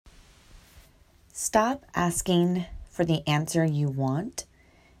Stop asking for the answer you want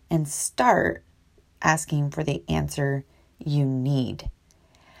and start asking for the answer you need.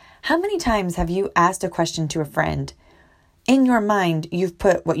 How many times have you asked a question to a friend? In your mind, you've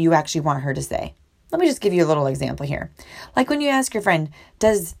put what you actually want her to say. Let me just give you a little example here. Like when you ask your friend,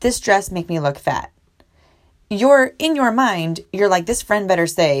 does this dress make me look fat? In your mind, you're like, this friend better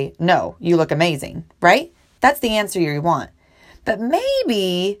say, no, you look amazing, right? That's the answer you want. But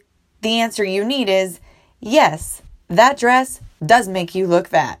maybe the answer you need is, yes, that dress does make you look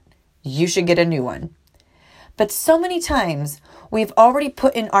fat. You should get a new one. But so many times we've already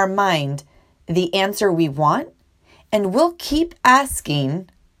put in our mind the answer we want, and we'll keep asking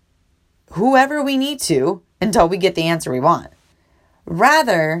whoever we need to until we get the answer we want,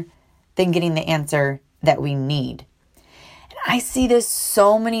 rather than getting the answer that we need. And I see this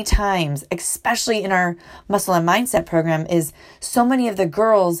so many times, especially in our muscle and mindset program, is so many of the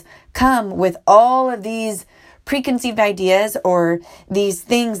girls come with all of these preconceived ideas or these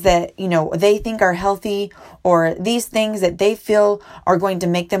things that, they think are healthy or these things that they feel are going to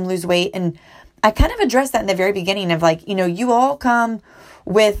make them lose weight. And I kind of addressed that in the very beginning of you all come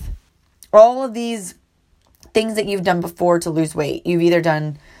with all of these things that you've done before to lose weight. You've either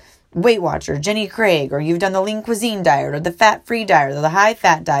done Weight Watcher, Jenny Craig, or you've done the lean cuisine diet or the fat-free diet or the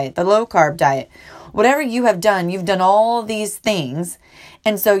high-fat diet, the low-carb diet. Whatever you have done, you've done all these things.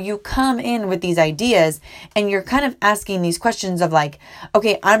 And so you come in with these ideas and you're kind of asking these questions of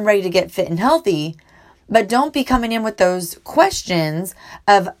okay, I'm ready to get fit and healthy, but don't be coming in with those questions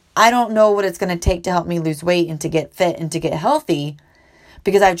of, I don't know what it's going to take to help me lose weight and to get fit and to get healthy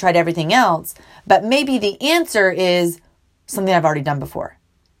because I've tried everything else. But maybe the answer is something I've already done before.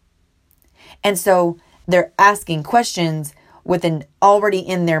 And so they're asking questions with an already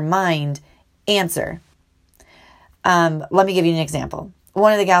in their mind answer. Let me give you an example.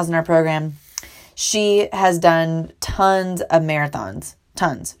 One of the gals in our program, she has done tons of marathons,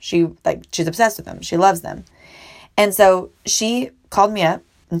 tons. She's obsessed with them. She loves them. And so she called me up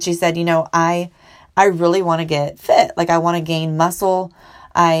and she said, I really want to get fit. I want to gain muscle.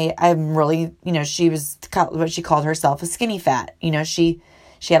 I'm really, she was what she called herself a skinny fat.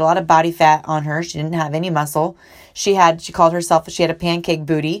 She had a lot of body fat on her. She didn't have any muscle. She called herself, she had a pancake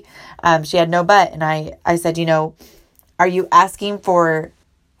booty. She had no butt. And I said, are you asking for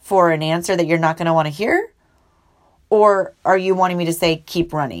an answer that you're not going to want to hear? Or are you wanting me to say,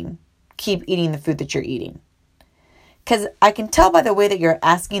 keep running, keep eating the food that you're eating? Because I can tell by the way that you're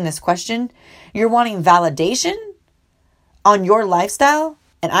asking this question, you're wanting validation on your lifestyle.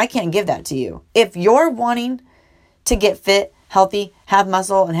 And I can't give that to you. If you're wanting to get fit, healthy, have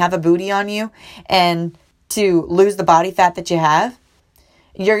muscle, and have a booty on you, and to lose the body fat that you have,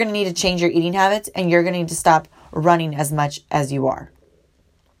 you're going to need to change your eating habits, and you're going to need to stop running as much as you are.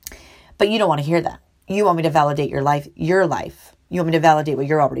 But you don't want to hear that. You want me to validate your life. You want me to validate what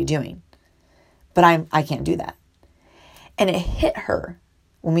you're already doing. But I can't do that. And it hit her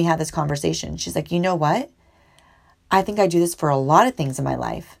when we had this conversation. She's like, you know what? I think I do this for a lot of things in my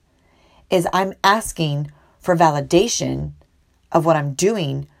life, is I'm asking for validation of what I'm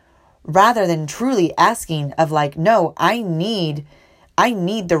doing rather than truly asking of no, I need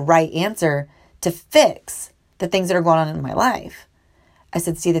the right answer to fix the things that are going on in my life. I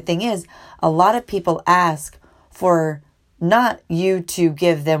said, see, the thing is, a lot of people ask for not you to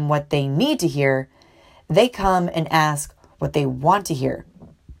give them what they need to hear. They come and ask what they want to hear.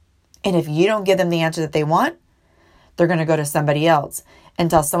 And if you don't give them the answer that they want, they're going to go to somebody else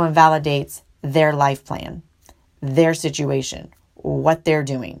until someone validates their life plan, their situation, what they're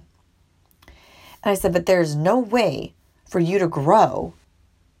doing. And I said, but there's no way for you to grow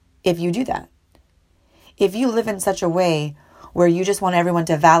if you do that. If you live in such a way where you just want everyone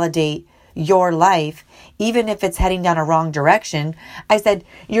to validate your life, even if it's heading down a wrong direction, I said,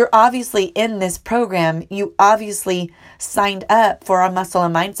 you're obviously in this program. You obviously signed up for our muscle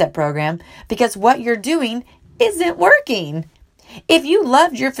and mindset program because what you're doing isn't working. If you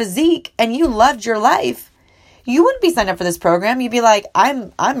loved your physique and you loved your life, you wouldn't be signed up for this program. You'd be like,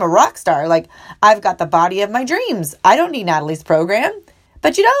 I'm a rock star. I've got the body of my dreams. I don't need Natalie's program.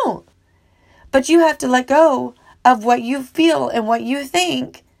 But you don't. But you have to let go of what you feel and what you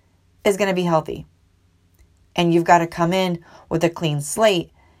think is going to be healthy. And you've got to come in with a clean slate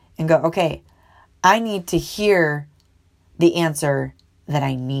and go, okay, I need to hear the answer that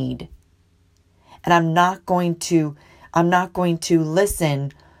I need. And I'm not going to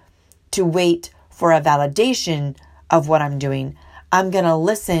listen to wait for a validation of what I'm doing. I'm going to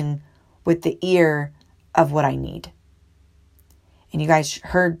listen with the ear of what I need. And you guys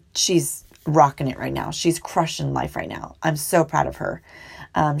heard she's rocking it right now. She's crushing life right now. I'm so proud of her.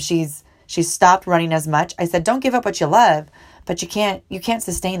 She's She stopped running as much. I said, don't give up what you love, but you can't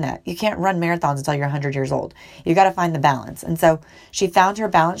sustain that. You can't run marathons until you're 100 years old. You got to find the balance. And so she found her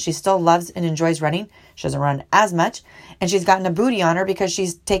balance. She still loves and enjoys running. She doesn't run as much. And she's gotten a booty on her because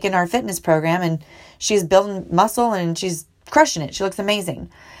she's taken our fitness program and she's building muscle and she's crushing it. She looks amazing.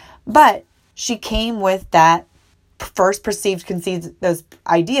 But she came with that first conceived those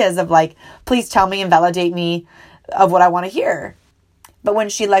ideas of like, please tell me and validate me of what I want to hear. But when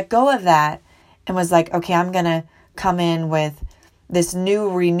she let go of that and was like, okay, I'm going to come in with this new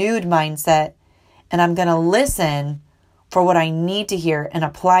renewed mindset and I'm going to listen for what I need to hear and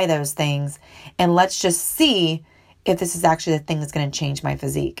apply those things. And let's just see if this is actually the thing that's going to change my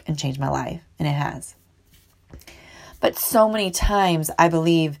physique and change my life. And it has. But so many times I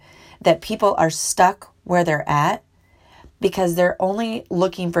believe that people are stuck where they're at because they're only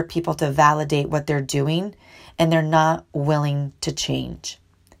looking for people to validate what they're doing and they're not willing to change.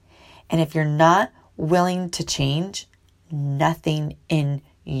 And if you're not willing to change, nothing in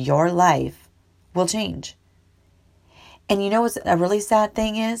your life will change. And you know what's a really sad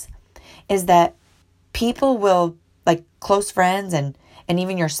thing is that people will, like close friends and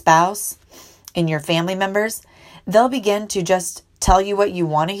even your spouse and your family members, they'll begin to just tell you what you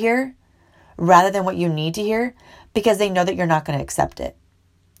want to hear rather than what you need to hear because they know that you're not going to accept it.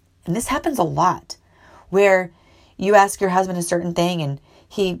 And this happens a lot where you ask your husband a certain thing and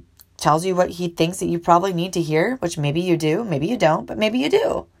he tells you what he thinks that you probably need to hear, which maybe you do, maybe you don't, but maybe you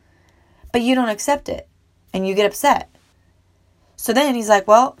do. But you don't accept it and you get upset. So then he's like,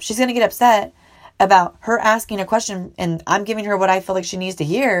 well, she's going to get upset about her asking a question and I'm giving her what I feel like she needs to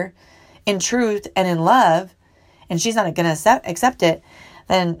hear in truth and in love, and she's not going to accept it,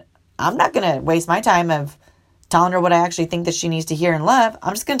 then I'm not going to waste my time of telling her what I actually think that she needs to hear in love.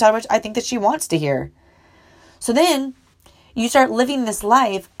 I'm just going to tell her what I think that she wants to hear. So then you start living this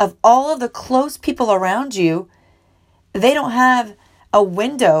life of all of the close people around you. They don't have a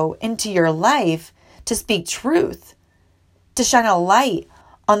window into your life to speak truth, to shine a light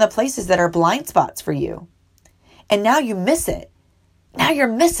on the places that are blind spots for you. And now you miss it. Now you're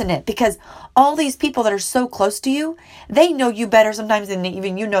missing it because all these people that are so close to you, they know you better sometimes than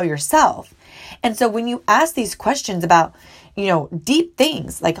even you know yourself. And so when you ask these questions about, deep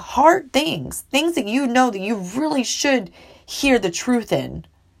things, like hard things that you know that you really should hear the truth in,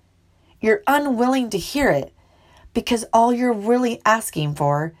 you're unwilling to hear it because all you're really asking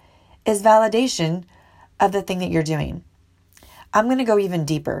for is validation of the thing that you're doing. I'm going to go even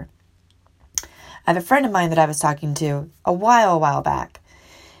deeper. I have a friend of mine that I was talking to a while back,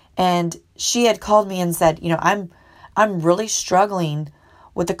 and she had called me and said, I'm really struggling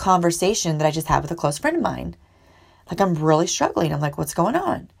with the conversation that I just had with a close friend of mine. Like, I'm really struggling. I'm like, what's going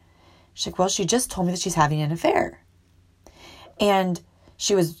on? She's like, well, she just told me that she's having an affair. And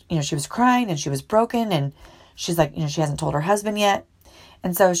she was crying and she was broken, and she's like, she hasn't told her husband yet.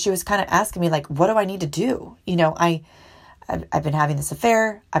 And so she was kind of asking me like, what do I need to do? I've been having this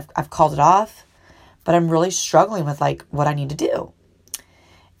affair. I've called it off, but I'm really struggling with like what I need to do.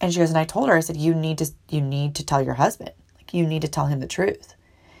 And she goes, and I told her, I said, you need to tell your husband. Like, you need to tell him the truth.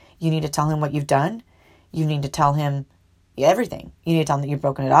 You need to tell him what you've done. You need to tell him everything. You need to tell him that you've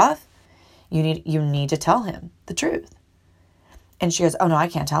broken it off. You need to tell him the truth. And she goes, oh no, I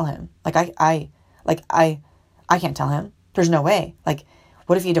can't tell him. I can't tell him. There's no way. Like,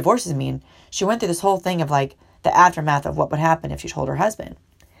 what if he divorces me? And she went through this whole thing of like the aftermath of what would happen if she told her husband.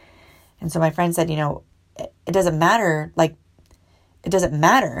 And so my friend said, it doesn't matter. Like, it doesn't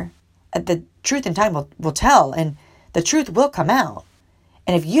matter. The truth in time will tell, and the truth will come out.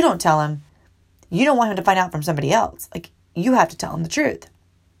 And if you don't tell him, you don't want him to find out from somebody else. Like, you have to tell him the truth.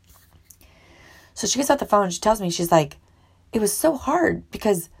 So she gets off the phone and she tells me, she's like, it was so hard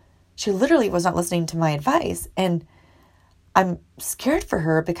because she literally was not listening to my advice. And I'm scared for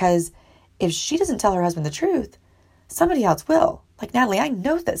her because if she doesn't tell her husband the truth, somebody else will. Like, Natalie, I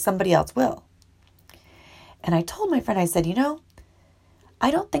know that somebody else will. And I told my friend, I said, I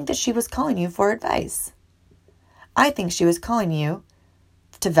don't think that she was calling you for advice. I think she was calling you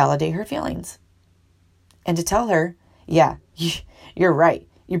to validate her feelings and to tell her, yeah, you're right.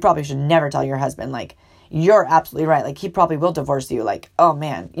 You probably should never tell your husband. Like, you're absolutely right. Like, he probably will divorce you. Like, oh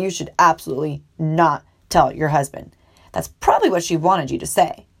man, you should absolutely not tell your husband. That's probably what she wanted you to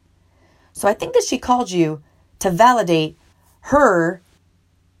say. So I think that she called you to validate her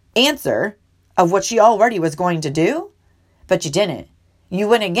answer of what she already was going to do, but you didn't. You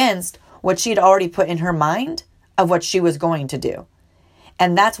went against what she'd already put in her mind of what she was going to do.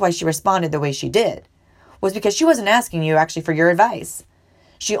 And that's why she responded the way she did, was because she wasn't asking you actually for your advice.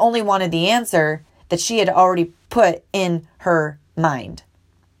 She only wanted the answer that she had already put in her mind.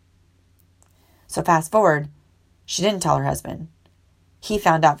 So fast forward, she didn't tell her husband. He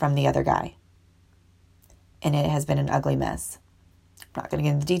found out from the other guy. And it has been an ugly mess. I'm not going to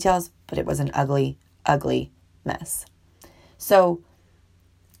get into the details, but it was an ugly, ugly mess. So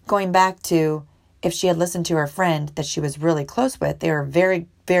going back to if she had listened to her friend that she was really close with, they were very,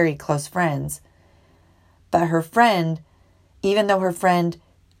 very close friends. But her friend, even though her friend,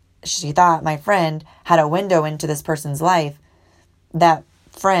 she thought my friend had a window into this person's life, that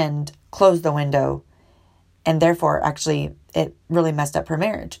friend closed the window. And therefore, actually, it really messed up her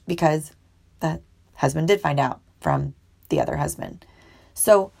marriage because the husband did find out from the other husband.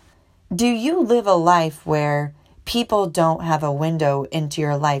 So do you live a life where people don't have a window into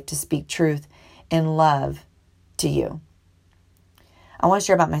your life to speak truth and love to you? I want to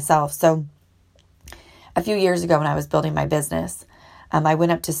share about myself. So a few years ago when I was building my business, I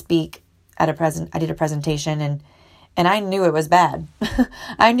went up to speak at I did a presentation and I knew it was bad.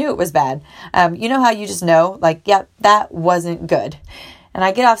 I knew it was bad. You know how you just know, like, yep, that wasn't good. And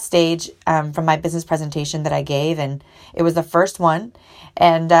I get off stage from my business presentation that I gave, and it was the first one,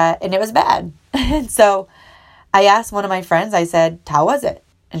 and it was bad. And so I asked one of my friends, I said, how was it?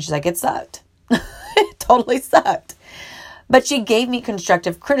 And she's like, it sucked. It totally sucked. But she gave me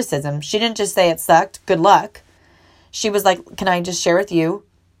constructive criticism. She didn't just say it sucked, good luck. She was like, can I just share with you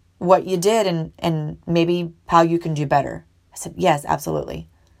what you did and maybe how you can do better? I said, yes, absolutely.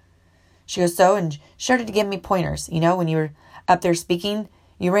 She goes, so, and she started to give me pointers. You know, when you were up there speaking,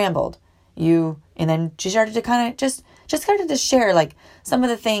 you rambled. And then she started to kind of just started to share like some of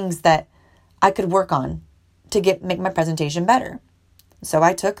the things that I could work on to make my presentation better. So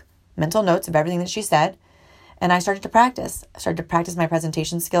I took mental notes of everything that she said, and I started to practice. I started to practice my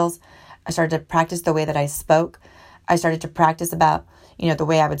presentation skills. I started to practice the way that I spoke. I started to practice about, the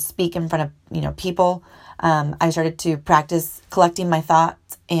way I would speak in front of, people. I started to practice collecting my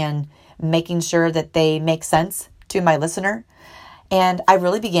thoughts and making sure that they make sense to my listener. And I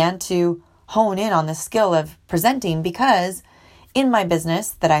really began to hone in on the skill of presenting because in my business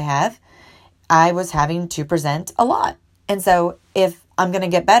that I have, I was having to present a lot. And so if I'm going to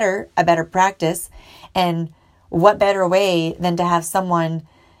get better, I better practice. And what better way than to have someone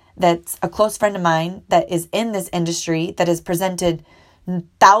that's a close friend of mine that is in this industry that has presented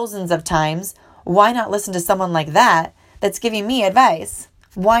thousands of times? Why not listen to someone like that that's giving me advice?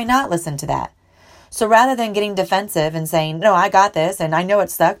 Why not listen to that? So rather than getting defensive and saying, no, I got this and I know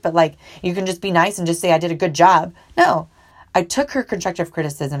it sucked, but like you can just be nice and just say I did a good job. No, I took her constructive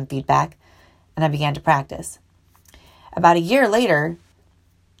criticism feedback and I began to practice. About a year later,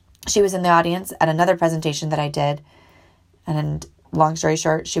 she was in the audience at another presentation that I did. And long story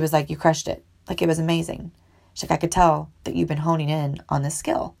short, she was like, you crushed it. Like, it was amazing. She's like, I could tell that you've been honing in on this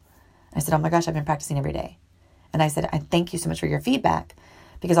skill. I said, oh my gosh, I've been practicing every day. And I said, I thank you so much for your feedback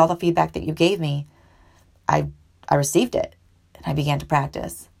because all the feedback that you gave me, I received it and I began to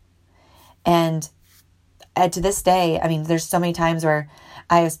practice. And to this day, I mean, there's so many times where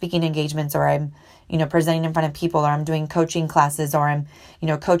I have speaking engagements or I'm, presenting in front of people or I'm doing coaching classes or I'm,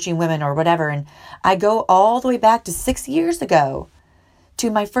 coaching women or whatever. And I go all the way back to 6 years ago to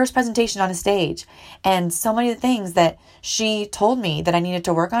my first presentation on a stage. And so many of the things that she told me that I needed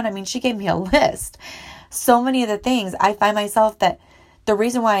to work on, I mean, she gave me a list. So many of the things I find myself that the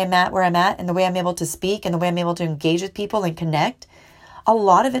reason why I'm at where I'm at and the way I'm able to speak and the way I'm able to engage with people and connect, a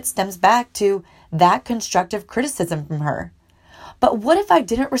lot of it stems back to that constructive criticism from her. But what if I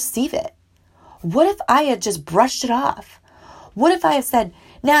didn't receive it? What if I had just brushed it off? What if I had said,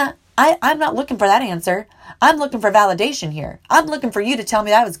 nah, I'm not looking for that answer. I'm looking for validation here. I'm looking for you to tell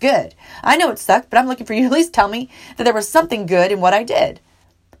me that was good. I know it sucked, but I'm looking for you to at least tell me that there was something good in what I did.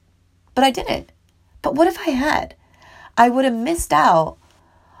 But I didn't. But what if I had? I would have missed out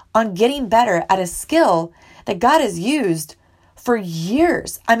on getting better at a skill that God has used for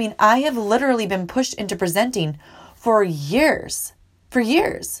years. I mean, I have literally been pushed into presenting for years.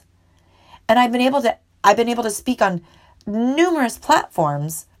 And I've been able to speak on numerous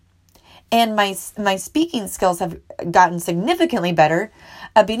platforms, and my speaking skills have gotten significantly better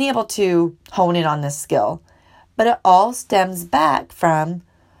at being able to hone in on this skill. But it all stems back from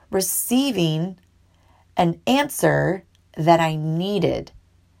receiving an answer that I needed.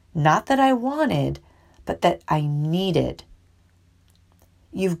 Not that I wanted, but that I needed.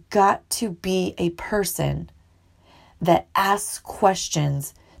 You've got to be a person that asks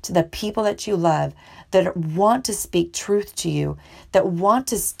questions to the people that you love, that want to speak truth to you, that want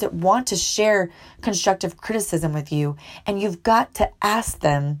to share constructive criticism with you. And you've got to ask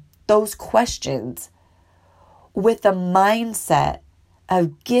them those questions with the mindset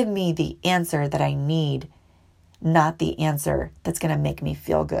of give me the answer that I need not the answer that's going to make me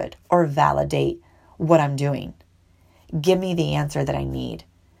feel good or validate what I'm doing. Give me the answer that I need,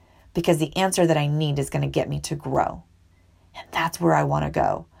 because the answer that I need is going to get me to grow. And that's where I want to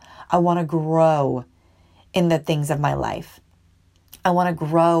go. I want to grow in the things of my life. I want to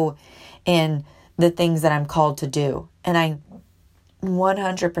grow in the things that I'm called to do. And I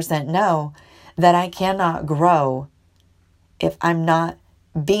 100% know that I cannot grow if I'm not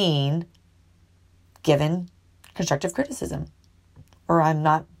being given constructive criticism, or I'm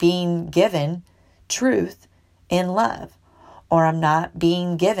not being given truth in love, or I'm not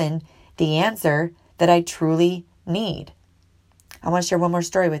being given the answer that I truly need. I want to share one more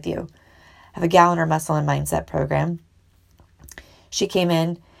story with you. I have a gal in our Muscle and Mindset program. She came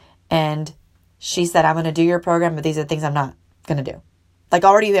in and she said, I'm going to do your program, but these are the things I'm not going to do. Like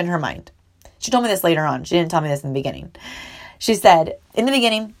already in her mind. She told me this later on. She didn't tell me this in the beginning. She said, in the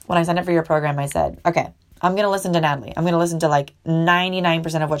beginning, when I signed up for your program, I said, okay, I'm going to listen to Natalie. I'm going to listen to like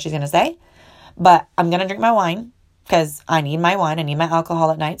 99% of what she's going to say, but I'm going to drink my wine because I need my wine. I need my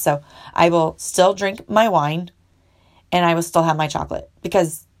alcohol at night. So I will still drink my wine and I will still have my chocolate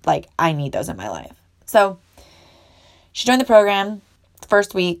because like I need those in my life. So she joined the program.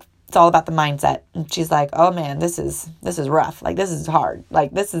 First week, it's all about the mindset. And she's like, oh man, this is rough. Like, this is hard.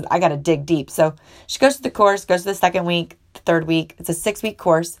 Like, I got to dig deep. So she goes to the course, goes to the second week, the third week. It's a 6-week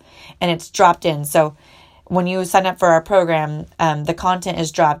course and it's dropped in. So when you sign up for our program, the content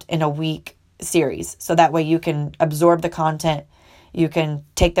is dropped in a week series. So that way you can absorb the content. You can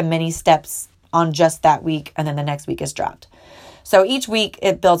take the mini steps on just that week. And then the next week is dropped. So each week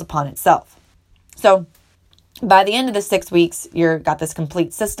it builds upon itself. So by the end of the 6 weeks, you've got this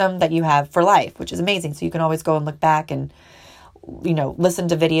complete system that you have for life, which is amazing. So you can always go and look back and, listen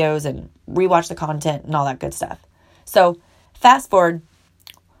to videos and rewatch the content and all that good stuff. So fast forward,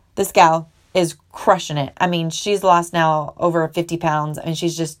 this gal is crushing it. I mean, she's lost now over 50 pounds and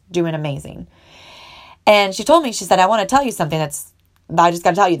she's just doing amazing. And she told me, she said, I want to tell you something I just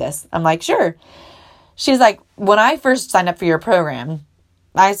got to tell you this. I'm like, sure. She's like, when I first signed up for your program,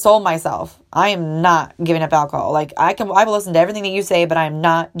 I sold myself. I am not giving up alcohol. Like I will listen to everything that you say, but I'm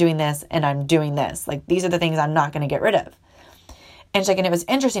not doing this and I'm doing this. Like these are the things I'm not going to get rid of. And she's like, and it was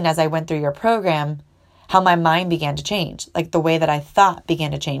interesting as I went through your program, how my mind began to change. Like the way that I thought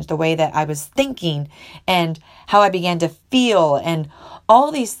began to change, the way that I was thinking and how I began to feel. And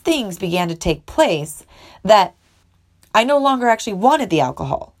all these things began to take place that I no longer actually wanted the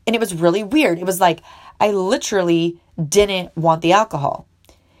alcohol. And it was really weird. It was like, I literally didn't want the alcohol.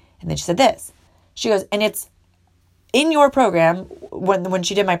 And then she said this. She goes, and it's in your program, when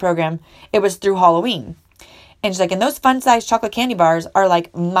she did my program, it was through Halloween. And she's like, and those fun-sized chocolate candy bars are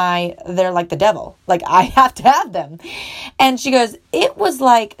they're like the devil. Like, I have to have them. And she goes,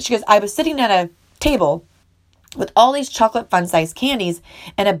 I was sitting at a table with all these chocolate fun-sized candies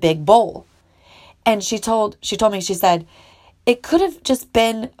and a big bowl. And she told me, she said, it could have just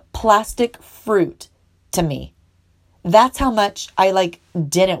been plastic fruit to me. That's how much I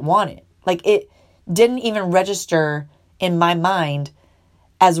didn't want it. Like it didn't even register in my mind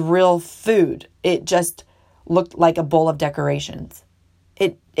as real food. It just looked like a bowl of decorations.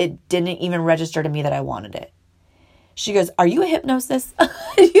 It didn't even register to me that I wanted it. She goes, are you a hypnosis?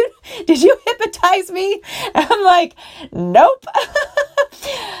 Did you hypnotize me? And I'm like, nope.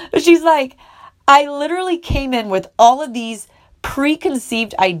 She's like, I literally came in with all of these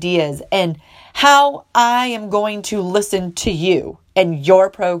preconceived ideas and how I am going to listen to you and your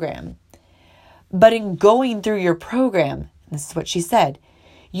program. But in going through your program, this is what she said,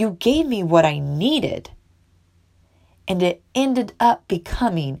 you gave me what I needed. And it ended up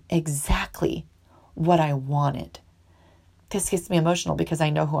becoming exactly what I wanted. This gets me emotional because I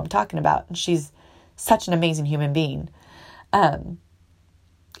know who I'm talking about. And she's such an amazing human being. And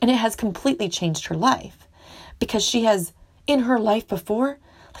it has completely changed her life because she has, in her life before,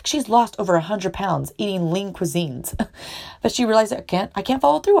 she's lost over 100 pounds eating lean cuisines. But she realized I can't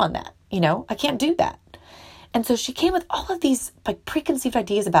follow through on that. I can't do that. And so she came with all of these preconceived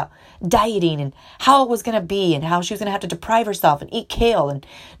ideas about dieting and how it was going to be and how she was going to have to deprive herself and eat kale and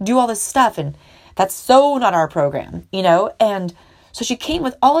do all this stuff. And that's so not our program, And so she came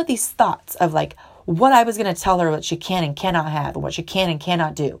with all of these thoughts of what I was going to tell her what she can and cannot have and what she can and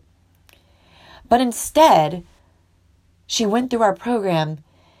cannot do. But instead, she went through our program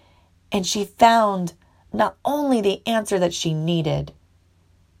and she found not only the answer that she needed,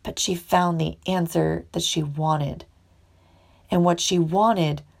 but she found the answer that she wanted. And what she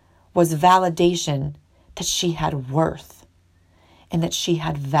wanted was validation that she had worth and that she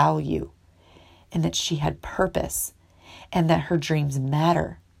had value and that she had purpose and that her dreams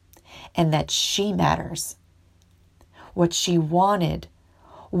matter and that she matters What she wanted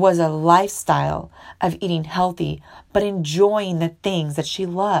was a lifestyle of eating healthy, but enjoying the things that she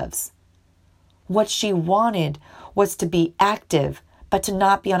loves. What she wanted was to be active, but to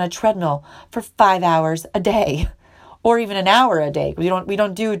not be on a treadmill for 5 hours a day or even an hour a day. We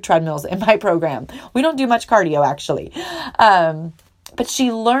don't do treadmills in my program. We don't do much cardio, actually. But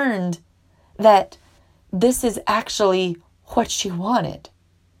she learned that this is actually what she wanted.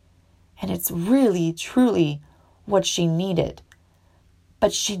 And it's really, truly what she needed.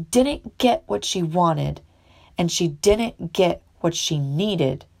 But she didn't get what she wanted, and she didn't get what she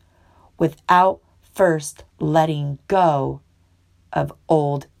needed without first letting go of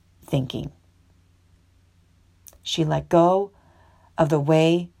old thinking. She let go of the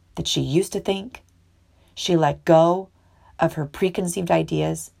way that she used to think. She let go of her preconceived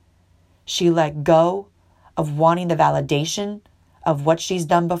ideas. She let go of wanting the validation of what she's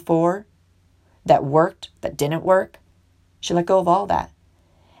done before that worked, that didn't work. She let go of all that.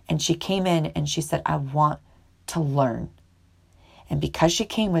 And she came in and she said, I want to learn. And because she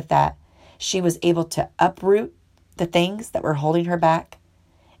came with that, she was able to uproot the things that were holding her back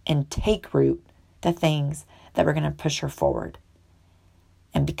and take root the things that were going to push her forward.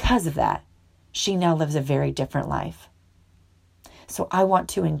 And because of that, she now lives a very different life. So I want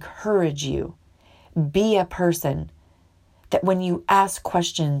to encourage you, be a person that when you ask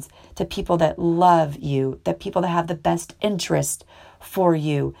questions to people that love you, that people that have the best interest for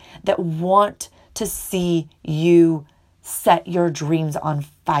you, that want to see you set your dreams on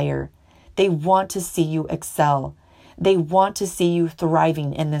fire. They want to see you excel. They want to see you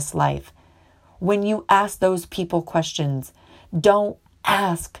thriving in this life. When you ask those people questions, don't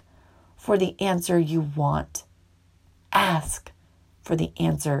ask for the answer you want. Ask for the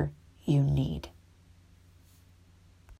answer you need.